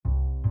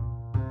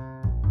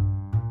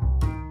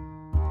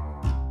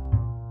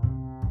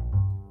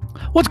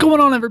What's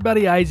going on,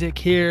 everybody? Isaac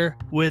here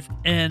with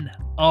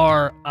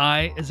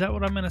NRI. Is that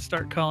what I'm going to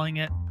start calling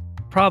it?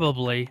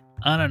 Probably.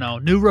 I don't know.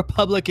 New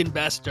Republic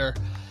Investor.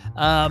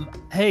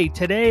 Hey,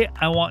 today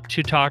I want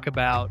to talk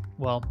about,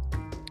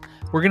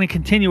 we're going to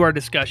continue our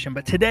discussion,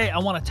 but today I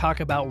want to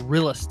talk about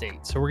real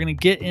estate. So we're going to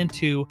get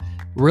into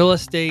real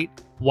estate,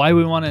 why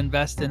we want to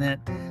invest in it.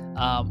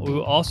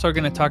 We also are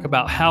going to talk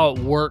about how it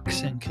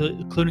works,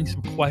 including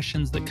some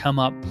questions that come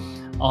up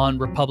on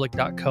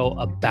republic.co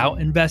about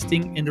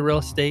investing into real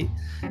estate.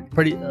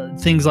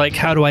 Things like,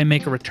 how do I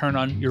make a return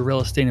on your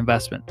real estate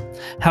investment?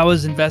 How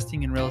is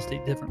investing in real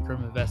estate different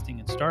from investing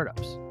in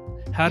startups?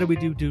 How do we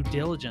do due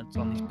diligence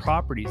on these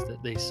properties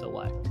that they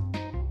select?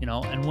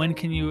 And when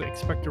can you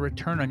expect a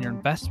return on your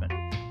investment?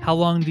 How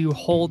long do you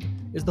hold?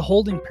 Is the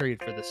holding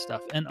period for this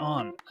stuff? And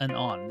on and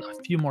on.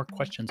 A few more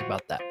questions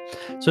about that.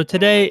 So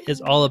today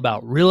is all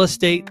about real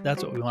estate.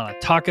 That's what we want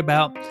to talk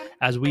about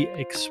as we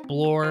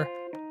explore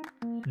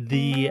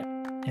the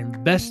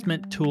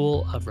investment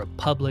tool of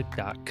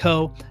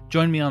republic.co.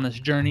 Join me on this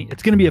journey.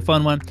 It's going to be a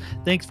fun one.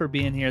 Thanks for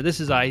being here. This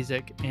is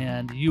Isaac,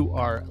 and you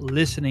are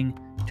listening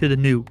to the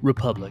New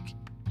Republic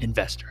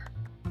Investor.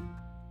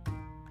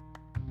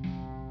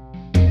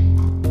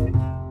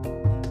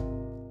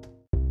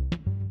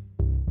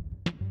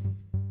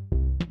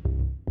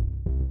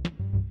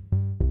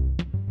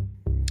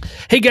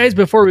 Hey guys,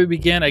 before we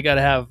begin, I got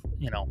to have,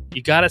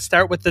 you got to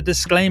start with the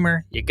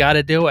disclaimer. You got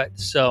to do it.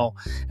 So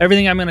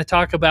everything I'm going to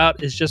talk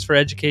about is just for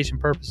education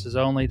purposes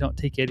only. Don't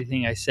take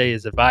anything I say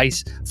as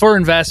advice for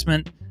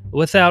investment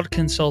without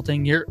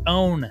consulting your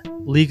own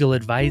legal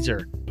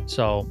advisor.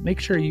 So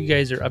make sure you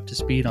guys are up to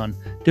speed on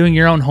doing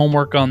your own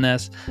homework on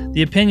this.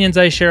 The opinions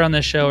I share on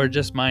this show are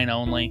just mine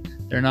only.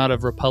 They're not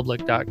of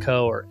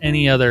republic.co or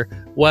any other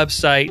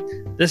website.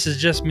 This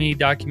is just me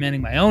documenting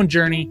my own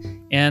journey,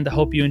 and I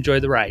hope you enjoy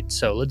the ride.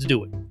 So let's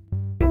do it.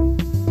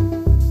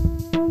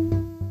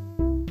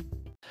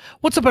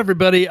 What's up,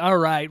 everybody? All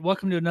right.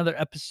 Welcome to another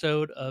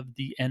episode of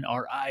the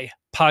NRI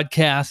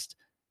podcast,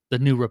 the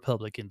New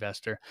Republic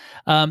Investor.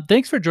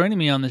 Thanks for joining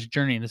me on this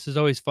journey. This is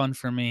always fun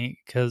for me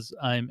because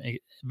I'm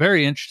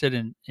very interested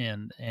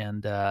in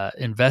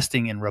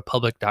investing in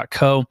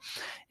republic.co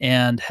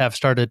and have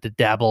started to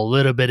dabble a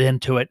little bit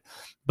into it.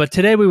 But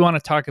today we want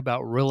to talk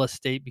about real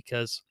estate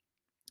because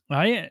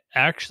I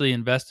actually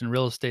invest in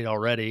real estate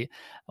already.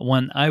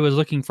 When I was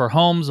looking for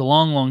homes a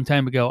long, long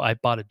time ago, I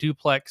bought a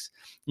duplex,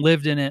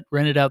 lived in it,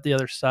 rented out the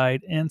other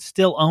side, and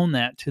still own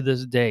that to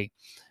this day.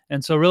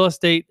 And so real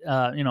estate,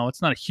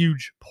 it's not a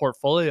huge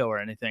portfolio or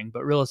anything,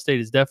 but real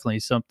estate is definitely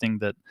something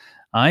that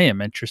I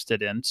am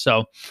interested in.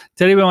 So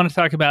today we want to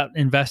talk about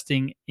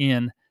investing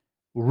in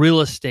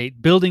real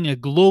estate, building a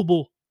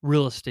global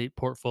real estate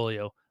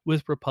portfolio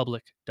with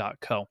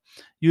republic.co.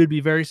 You would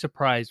be very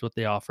surprised what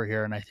they offer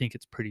here, and I think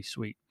it's pretty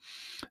sweet.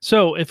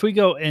 So if we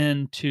go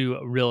into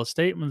real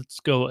estate, let's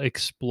go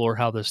explore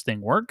how this thing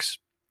works.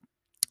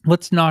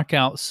 Let's knock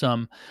out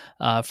some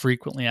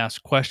frequently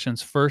asked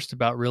questions first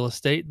about real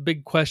estate.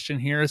 Big question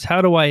here is,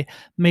 how do I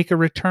make a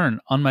return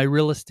on my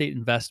real estate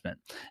investment?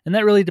 And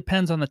that really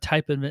depends on the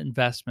type of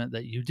investment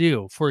that you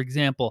do. For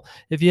example,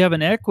 if you have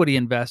an equity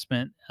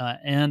investment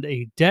and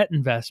a debt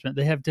investment,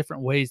 they have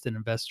different ways that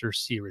investors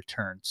see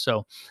returns.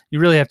 So you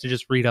really have to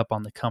just read up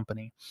on the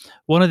company.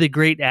 One of the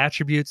great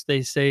attributes,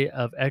 they say,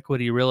 of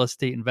equity real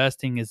estate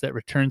investing is that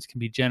returns can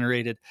be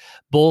generated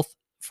both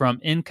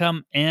from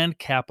income and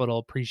capital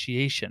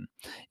appreciation.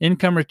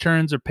 Income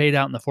returns are paid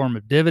out in the form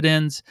of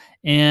dividends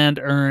and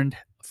earned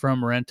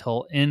from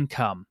rental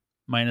income,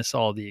 minus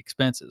all the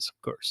expenses,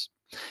 of course.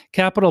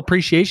 Capital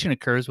appreciation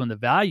occurs when the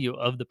value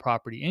of the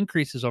property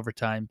increases over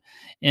time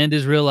and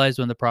is realized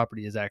when the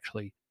property is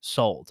actually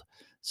sold.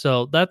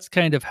 So that's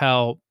kind of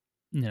how,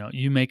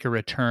 you make a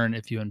return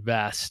if you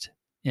invest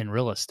in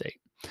real estate.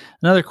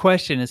 Another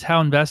question is,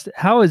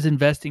 how is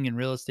investing in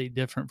real estate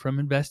different from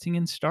investing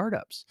in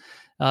startups?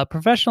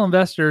 Professional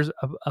investors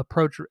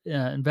approach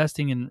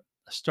investing in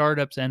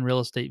startups and real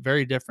estate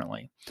very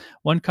differently.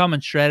 One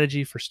common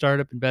strategy for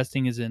startup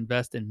investing is to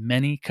invest in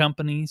many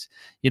companies.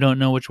 You don't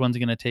know which one's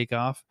going to take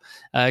off,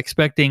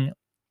 expecting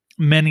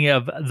many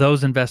of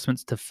those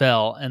investments to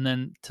fail, and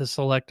then to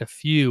select a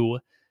few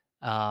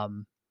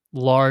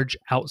large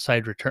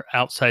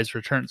outsized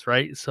returns,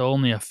 right? So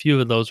only a few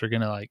of those are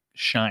going to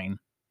shine.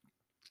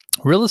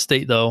 Real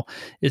estate, though,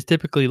 is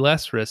typically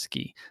less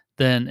risky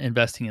than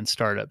investing in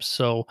startups.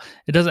 So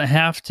it doesn't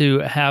have to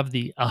have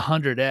the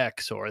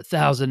 100x or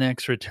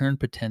 1000x return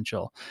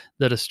potential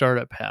that a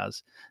startup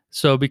has.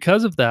 So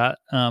because of that,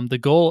 the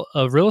goal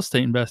of real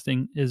estate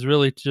investing is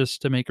really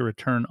just to make a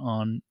return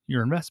on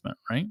your investment,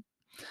 right?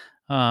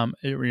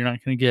 You're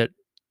not going to get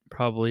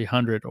probably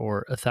 100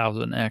 or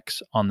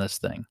 1000x on this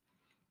thing.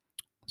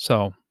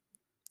 So,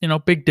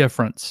 big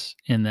difference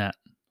in that.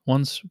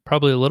 One's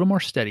probably a little more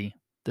steady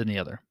than the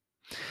other.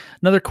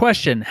 Another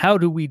question, how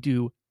do we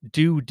do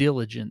due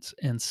diligence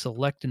and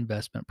select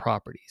investment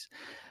properties?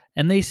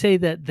 And they say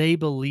that they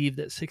believe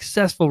that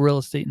successful real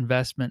estate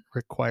investment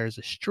requires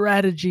a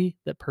strategy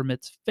that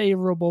permits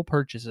favorable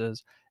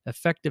purchases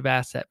effective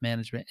asset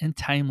management, and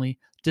timely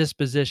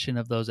disposition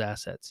of those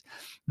assets.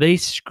 They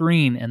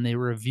screen and they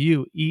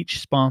review each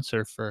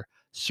sponsor for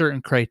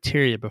certain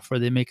criteria before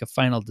they make a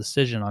final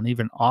decision on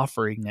even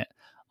offering it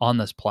on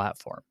this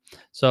platform.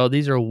 So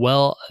these are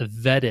well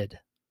vetted,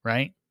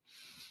 right?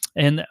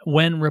 And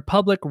when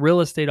Republic real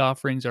estate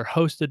offerings are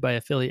hosted by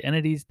affiliate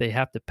entities, they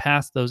have to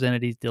pass those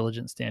entities'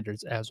 diligence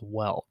standards as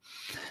well.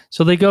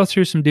 So they go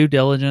through some due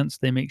diligence.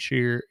 They make sure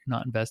you're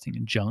not investing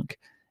in junk.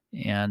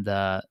 And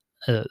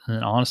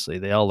honestly,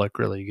 they all look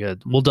really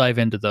good. We'll dive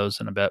into those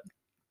in a bit.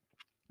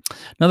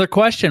 Another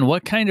question: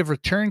 what kind of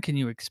return can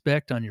you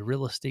expect on your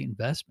real estate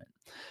investment?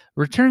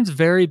 Returns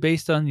vary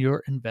based on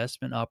your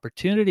investment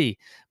opportunity,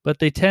 but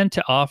they tend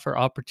to offer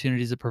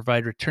opportunities that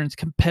provide returns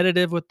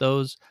competitive with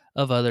those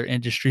of other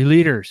industry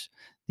leaders.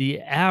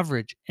 The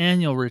average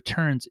annual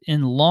returns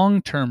in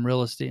long-term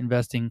real estate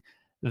investing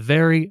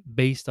vary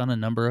based on a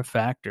number of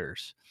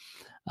factors.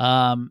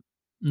 Um,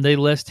 they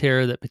list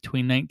here that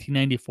between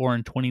 1994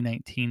 and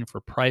 2019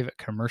 for private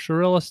commercial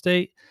real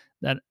estate,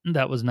 that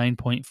was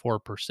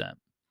 9.4%.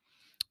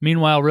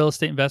 Meanwhile, real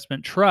estate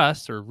investment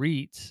trusts or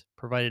REITs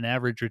provide an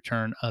average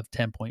return of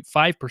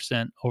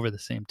 10.5% over the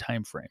same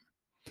time frame.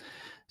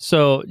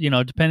 So,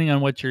 depending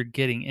on what you're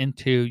getting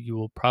into, you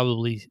will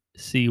probably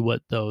see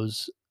what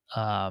those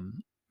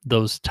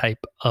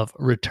type of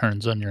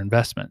returns on your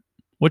investment,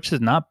 which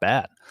is not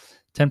bad.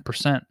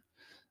 10%.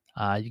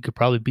 You could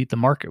probably beat the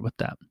market with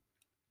that.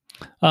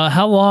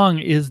 How long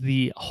is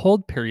the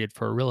hold period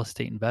for a real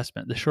estate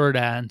investment? The short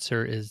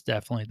answer is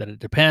definitely that it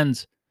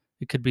depends.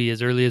 It could be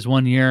as early as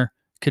 1 year,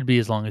 could be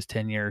as long as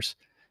 10 years.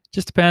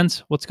 Just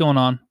depends what's going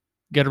on.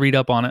 Got to read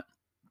up on it.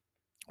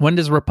 When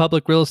does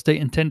Republic Real Estate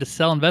intend to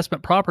sell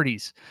investment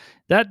properties?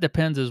 That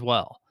depends as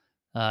well.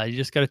 You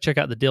just got to check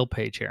out the deal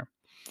page here.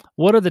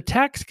 What are the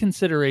tax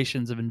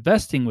considerations of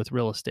investing with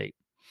real estate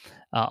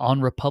on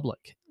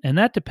Republic? And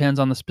that depends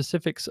on the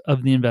specifics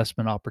of the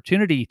investment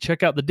opportunity.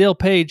 Check out the deal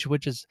page,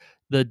 which is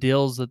the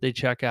deals that they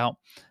check out.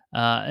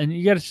 And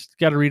you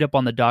got to read up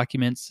on the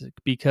documents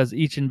because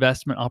each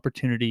investment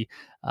opportunity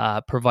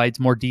provides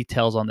more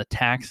details on the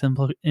tax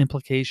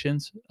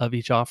implications of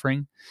each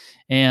offering.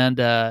 And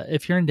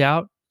if you're in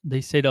doubt,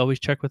 they say to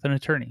always check with an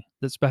attorney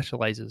that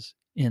specializes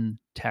in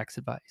tax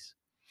advice.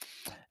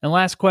 And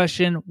last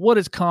question, what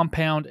is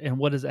Compound and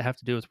what does it have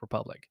to do with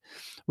Republic?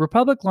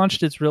 Republic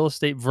launched its real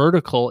estate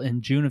vertical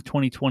in June of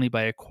 2020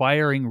 by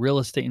acquiring real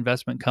estate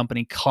investment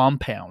company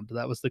Compound.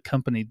 That was the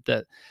company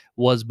that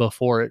was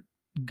before it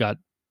got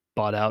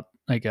bought out,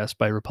 I guess,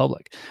 by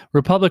Republic.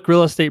 Republic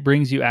Real Estate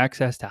brings you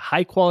access to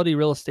high quality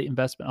real estate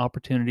investment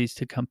opportunities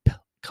to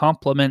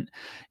complement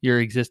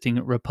your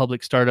existing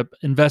Republic startup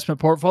investment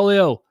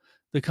portfolio.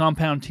 The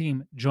Compound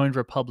team joined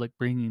Republic,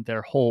 bringing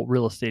their whole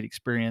real estate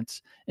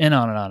experience, and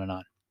on and on and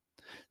on.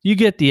 You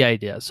get the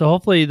idea. So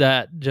hopefully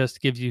that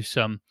just gives you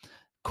some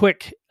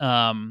quick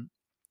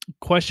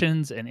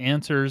questions and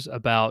answers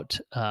about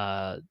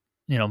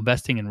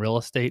investing in real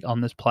estate on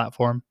this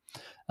platform.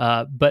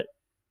 But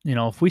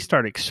if we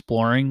start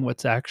exploring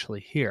what's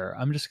actually here,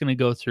 I'm just going to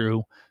go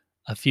through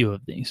a few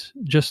of these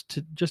just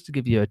to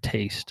give you a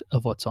taste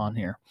of what's on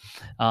here,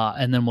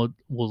 and then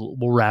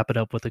we'll wrap it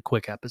up with a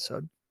quick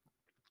episode.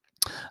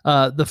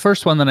 The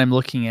first one that I'm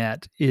looking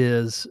at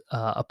is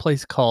a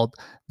place called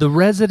The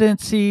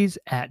Residencies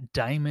at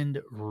Diamond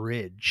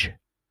Ridge.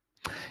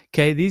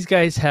 Okay, these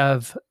guys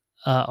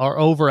are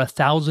over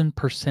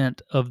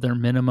 1,000% of their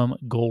minimum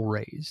goal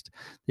raised.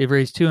 They've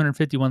raised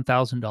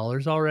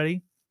 $251,000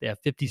 already. They have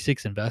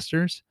 56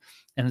 investors,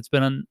 and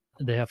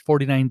they have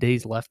 49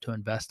 days left to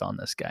invest on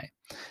this guy.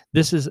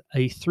 This is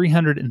a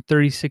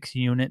 336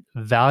 unit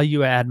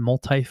value add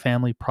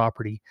multifamily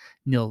property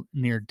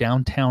near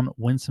downtown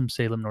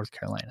Winston-Salem, North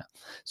Carolina.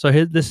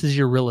 So this is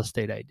your real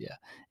estate idea.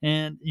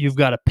 And you've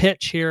got a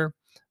pitch here.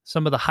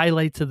 Some of the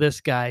highlights of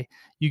this guy: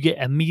 you get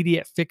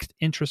immediate fixed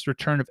interest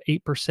return of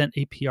 8%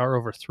 APR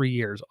over 3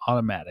 years,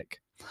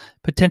 automatic.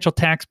 Potential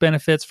tax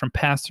benefits from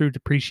pass-through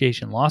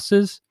depreciation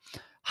losses.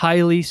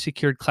 Highly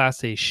secured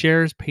Class A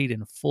shares paid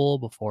in full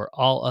before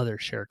all other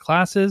share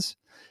classes.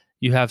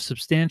 You have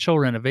substantial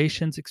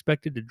renovations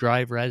expected to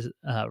drive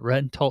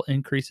rental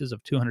increases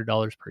of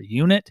 $200 per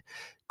unit.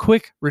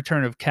 Quick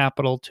return of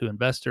capital to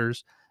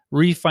investors.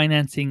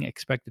 Refinancing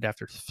expected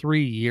after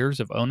 3 years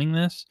of owning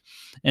this.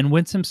 And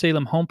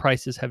Winston-Salem home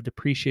prices have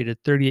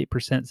depreciated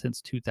 38%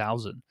 since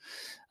 2000.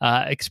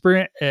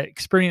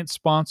 Experienced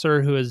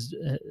sponsor who is,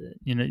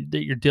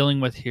 that you're dealing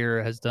with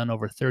here has done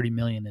over 30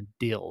 million in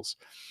deals.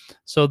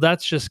 So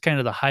that's just kind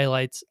of the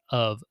highlights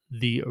of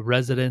the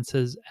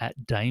residences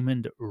at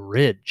Diamond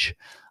Ridge.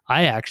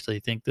 I actually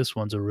think this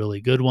one's a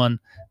really good one,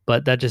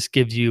 but that just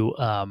gives you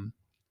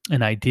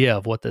an idea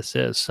of what this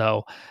is.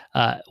 So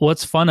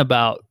what's fun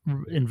about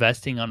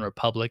investing on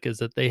Republic is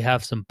that they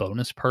have some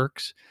bonus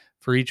perks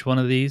for each one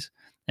of these.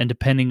 And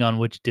depending on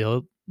which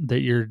deal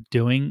that you're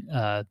doing,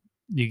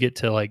 you get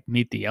to like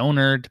meet the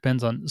owner.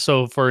 Depends on,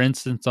 so for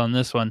instance, on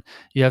this one,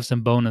 you have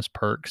some bonus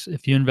perks.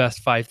 If you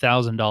invest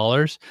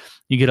 $5,000,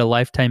 you get a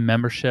lifetime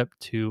membership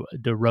to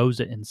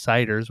DeRosa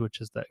Insiders, which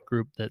is that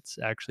group that's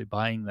actually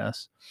buying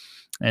this.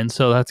 And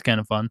so that's kind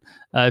of fun.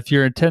 If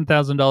you're a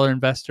 $10,000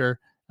 investor,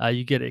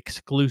 you get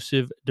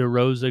exclusive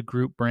DeRosa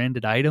Group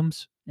branded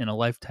items and a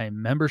lifetime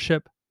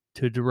membership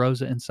to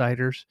DeRosa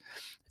Insiders.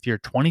 If you're a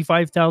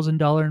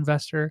 $25,000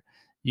 investor,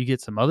 you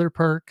get some other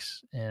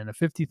perks, and a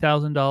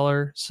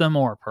 $50,000, some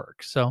more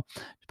perks. So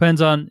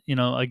depends on,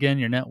 again,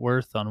 your net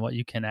worth on what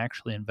you can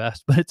actually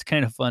invest, but it's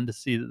kind of fun to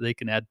see that they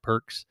can add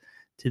perks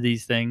to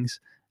these things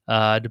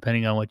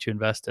depending on what you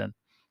invest in.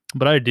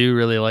 But I do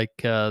really like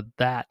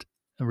that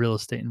real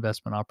estate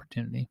investment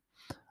opportunity.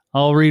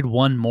 I'll read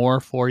one more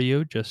for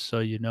you just so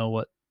you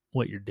know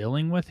what you're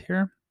dealing with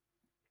here.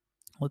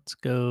 Let's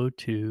go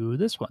to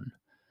this one.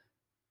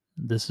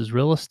 This is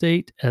real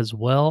estate as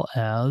well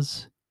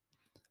as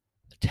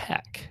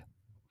tech.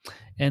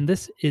 And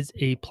this is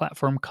a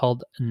platform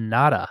called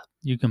Nada.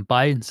 You can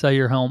buy and sell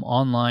your home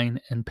online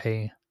and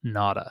pay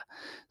nada.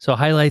 So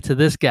highlights of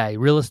this guy,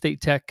 Real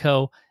Estate Tech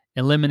Co.,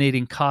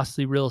 eliminating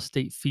costly real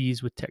estate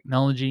fees with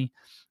technology.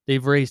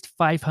 They've raised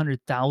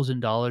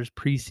 $500,000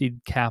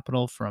 pre-seed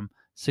capital from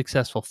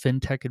successful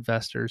fintech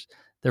investors.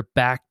 They're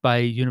backed by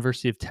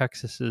University of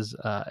Texas's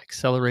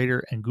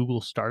Accelerator and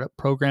Google Startup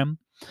Program.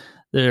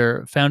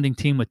 They're founding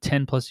team with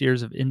 10 plus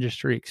years of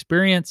industry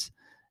experience.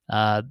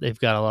 They've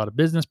got a lot of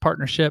business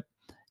partnership,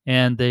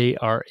 and they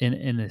are in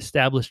an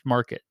established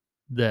market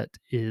that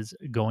is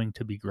going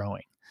to be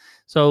growing.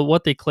 So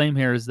what they claim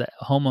here is that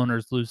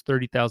homeowners lose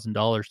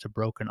 $30,000 to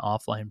broken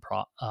offline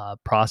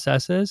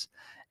processes.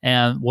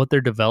 And what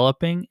they're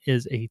developing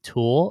is a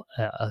tool,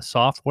 a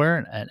software,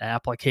 an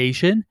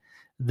application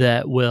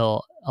that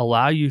will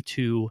allow you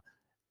to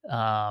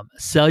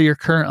sell your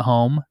current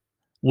home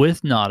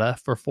with Nada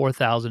for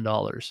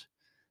 $4,000.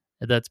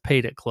 That's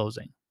paid at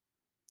closing.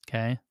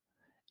 Okay.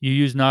 You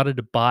use Nada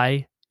to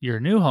buy your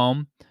new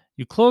home.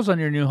 You close on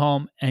your new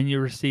home and you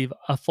receive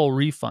a full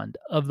refund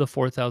of the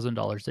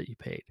 $4,000 that you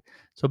paid.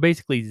 So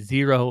basically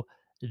 $0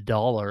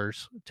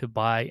 to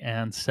buy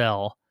and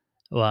sell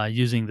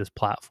using this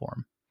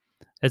platform.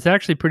 It's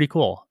actually pretty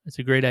cool. It's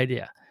a great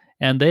idea.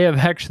 And they have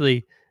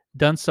actually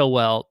done so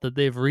well that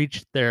they've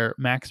reached their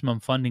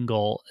maximum funding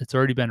goal. It's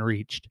already been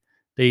reached.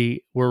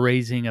 They were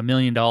raising $1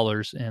 million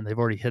and they've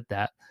already hit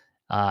that.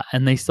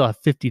 And they still have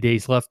 50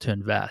 days left to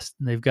invest.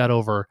 And they've got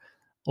over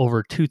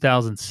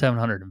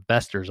 2,700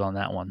 investors on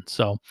that one.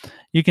 So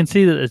you can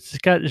see that it's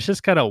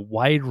just got a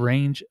wide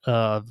range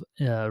of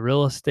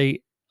real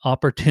estate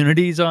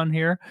opportunities on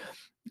here.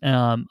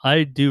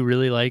 I do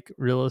really like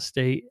real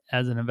estate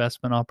as an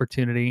investment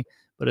opportunity,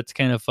 but it's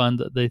kind of fun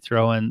that they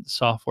throw in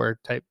software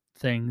type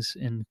things,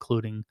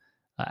 including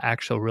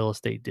actual real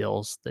estate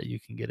deals that you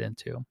can get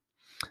into.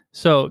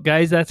 So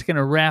guys, that's going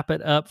to wrap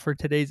it up for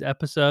today's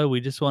episode. We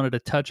just wanted to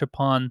touch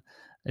upon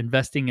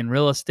investing in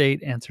real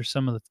estate, answer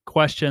some of the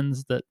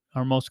questions that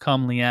are most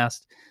commonly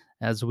asked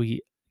as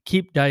we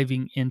keep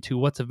diving into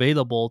what's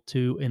available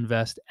to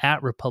invest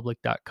at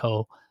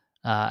republic.co.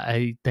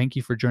 I thank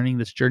you for joining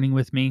this journey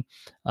with me.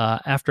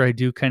 After I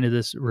do kind of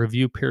this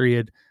review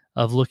period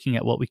of looking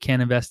at what we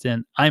can invest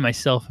in, I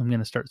myself am going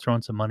to start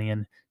throwing some money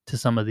into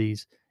some of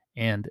these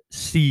and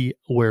see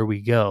where we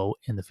go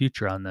in the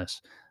future on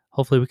this.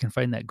 Hopefully we can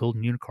find that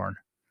golden unicorn.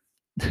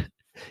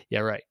 Yeah,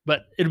 right.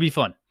 But it'll be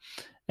fun.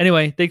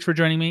 Anyway, thanks for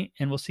joining me,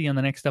 and we'll see you on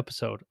the next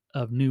episode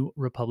of New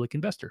Republic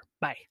Investor.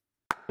 Bye.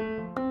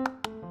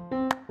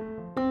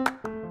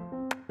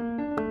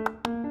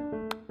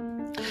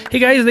 Hey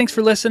guys, thanks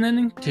for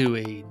listening to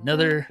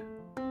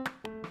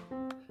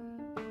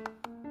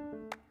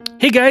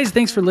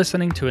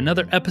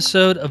another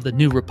episode of the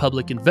New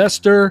Republic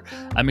Investor.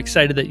 I'm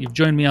excited that you've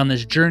joined me on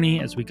this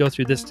journey as we go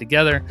through this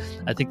together.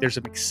 I think there's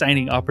some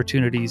exciting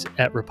opportunities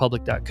at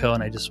republic.co,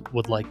 and I just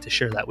would like to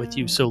share that with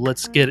you. So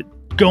let's get it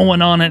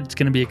going on it. It's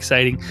going to be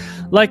exciting.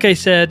 Like I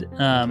said,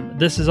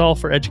 this is all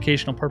for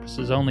educational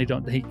purposes only.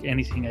 Don't take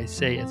anything I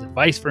say as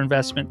advice for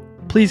investment.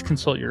 Please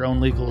consult your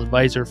own legal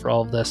advisor for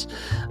all of this,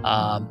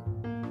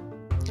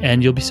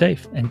 and you'll be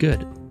safe and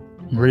good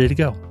and ready to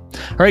go.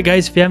 All right,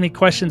 guys, if you have any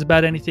questions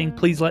about anything,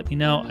 please let me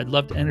know. I'd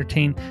love to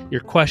entertain your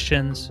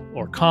questions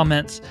or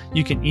comments.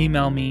 You can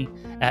email me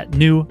at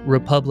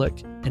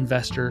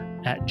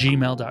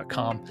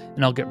newrepublicinvestor@gmail.com,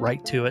 and I'll get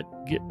right to it,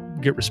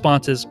 get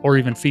responses, or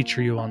even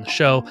feature you on the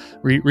show,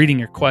 reading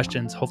your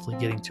questions, hopefully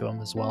getting to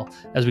them as well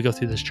as we go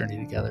through this journey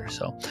together.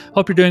 So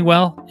hope you're doing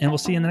well, and we'll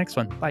see you in the next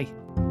one. Bye.